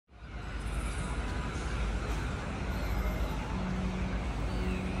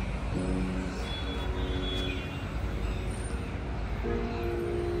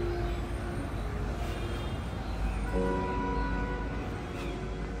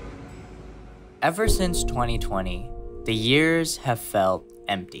Ever since 2020, the years have felt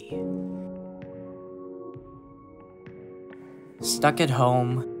empty. Stuck at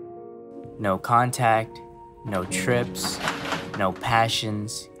home, no contact, no trips, no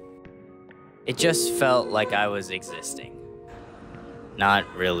passions. It just felt like I was existing,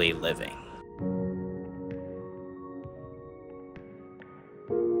 not really living.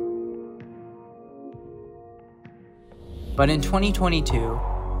 But in 2022,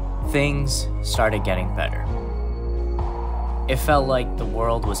 things started getting better. It felt like the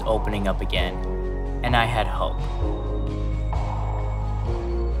world was opening up again, and I had hope.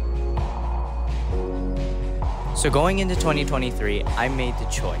 So going into 2023, I made the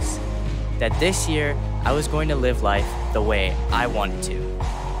choice that this year I was going to live life the way I wanted to.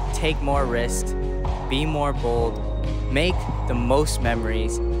 Take more risks, be more bold, make the most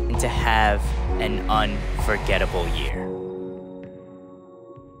memories, and to have an unforgettable year.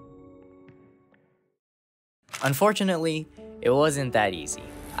 Unfortunately, it wasn't that easy.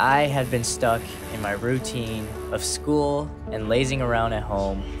 I had been stuck in my routine of school and lazing around at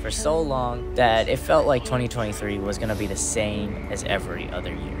home for so long that it felt like 2023 was gonna be the same as every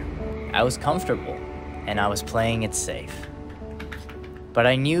other year. I was comfortable and I was playing it safe. But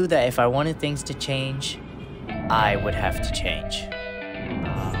I knew that if I wanted things to change, I would have to change.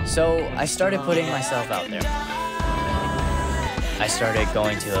 So I started putting myself out there. I started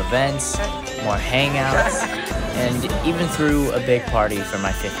going to events, more hangouts, and even threw a big party for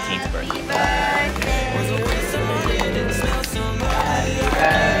my 15th birthday.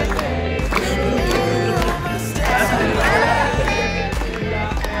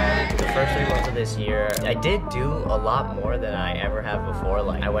 The first 3 months of this year, I did do a lot more than I ever have before.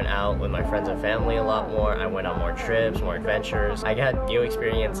 Like, I went out with my friends and family a lot more. I went on more trips, more adventures. I got new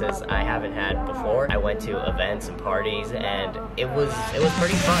experiences I haven't had before. I went to events and parties, and it was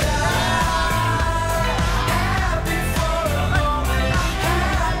pretty fun.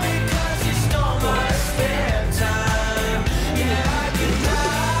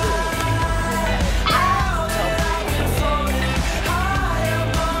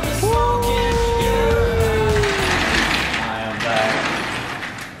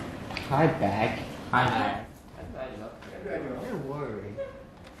 Hi, back. Hi, back. Don't worry.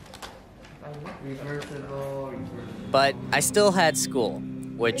 Reversible. But I still had school,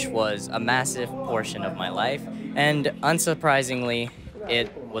 which was a massive portion of my life, and unsurprisingly, it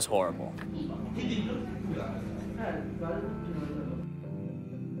was horrible.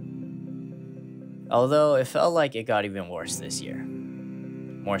 Although it felt like it got even worse this year.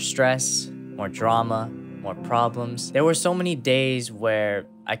 More stress, more drama, more problems. There were so many days where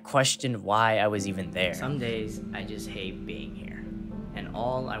I questioned why I was even there. Some days I just hate being here, and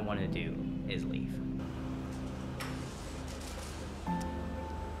all I want to do is leave.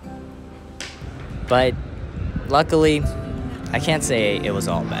 But luckily, I can't say it was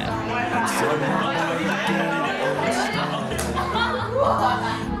all bad.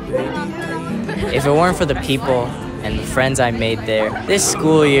 If it weren't for the people and the friends I made there, this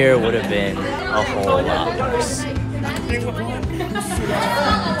school year would have been a whole lot worse.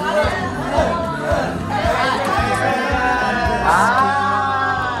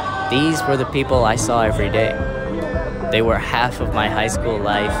 These were the people I saw every day. They were half of my high school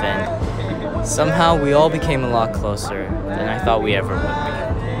life, and somehow we all became a lot closer than I thought we ever would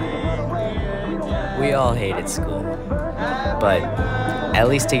be. We all hated school, but at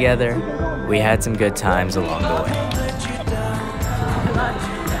least together, we had some good times along the way.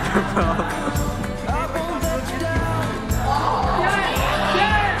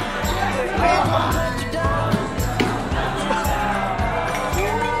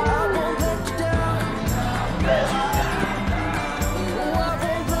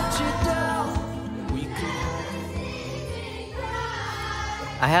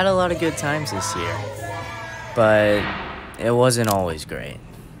 I had a lot of good times this year, but it wasn't always great.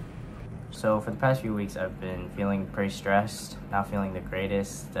 So for the past few weeks, I've been feeling pretty stressed, not feeling the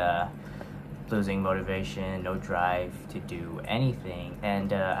greatest, losing motivation, no drive to do anything,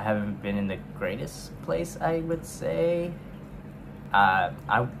 and I haven't been in the greatest place, I would say.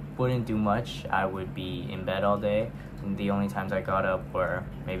 I wouldn't do much. I would be in bed all day, and the only times I got up were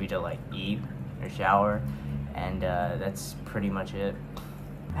maybe to like eat or shower, and that's pretty much it.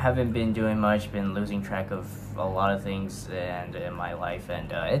 Haven't been doing much, been losing track of a lot of things and in my life,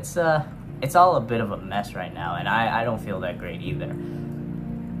 and it's all a bit of a mess right now, and I don't feel that great either.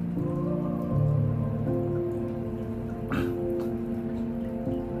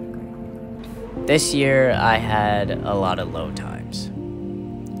 This year I had a lot of low times.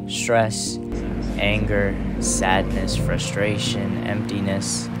 Stress, anger, sadness, frustration,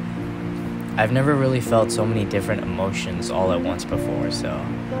 emptiness. I've never really felt so many different emotions all at once before, so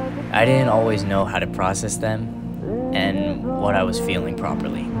I didn't always know how to process them and what I was feeling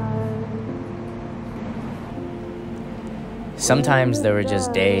properly. Sometimes there were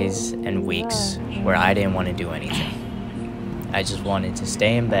just days and weeks where I didn't want to do anything. I just wanted to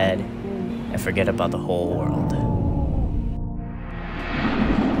stay in bed and forget about the whole world.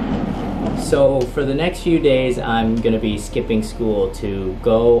 So for the next few days, I'm gonna be skipping school to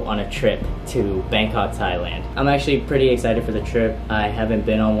go on a trip to Bangkok, Thailand. I'm actually pretty excited for the trip. I haven't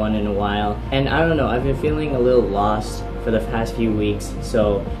been on one in a while, and I don't know, I've been feeling a little lost for the past few weeks.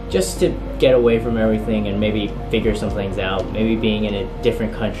 So just to get away from everything and maybe figure some things out, maybe being in a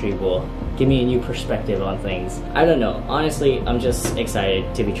different country will give me a new perspective on things. I don't know, honestly, I'm just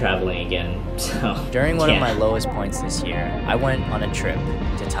excited to be traveling again, so. During one of my lowest points this year, I went on a trip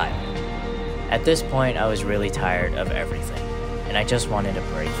to Thailand. At this point, I was really tired of everything, and I just wanted a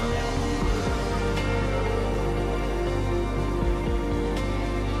break from it all.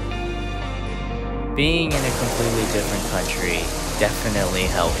 Being in a completely different country definitely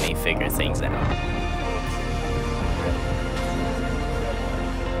helped me figure things out.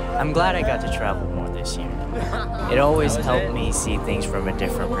 I'm glad I got to travel more this year. It always helped me see things from a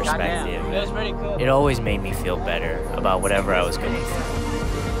different perspective. It always made me feel better about whatever I was going through.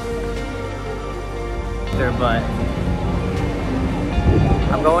 But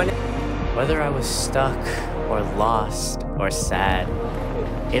I'm going. Whether I was stuck or lost or sad,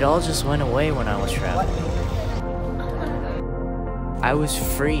 it all just went away when I was traveling. I was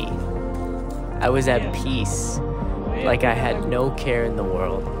free. I was at peace, like I had no care in the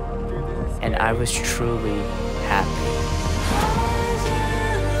world, and I was truly happy.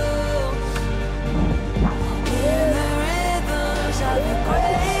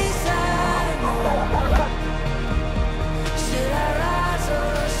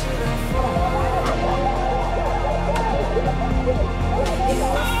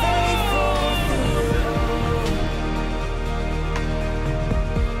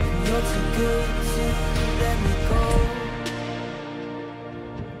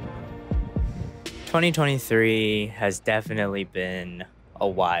 "2023 has definitely been a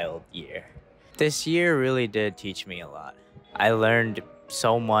wild year. This year really did teach me a lot. I learned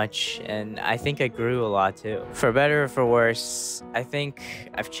so much, and I think I grew a lot too. For better or for worse, I think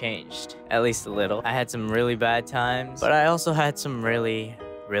I've changed, at least a little. I had some really bad times, but I also had some really,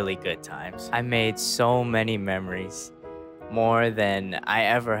 really good times. I made so many memories, more than I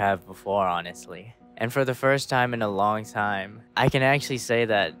ever have before, honestly. And for the first time in a long time, I can actually say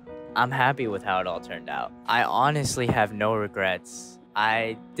that I'm happy with how it all turned out. I honestly have no regrets.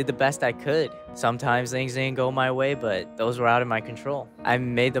 I did the best I could. Sometimes things didn't go my way, but those were out of my control. I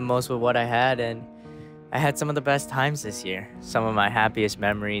made the most with what I had, and I had some of the best times this year. Some of my happiest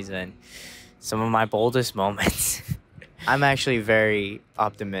memories and some of my boldest moments. I'm actually very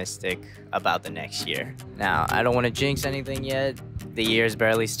optimistic about the next year. Now, I don't want to jinx anything yet. The year's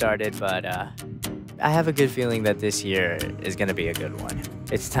barely started, but I have a good feeling that this year is gonna be a good one.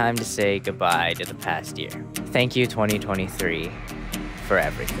 It's time to say goodbye to the past year. Thank you, 2023, for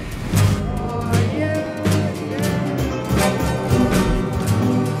everything.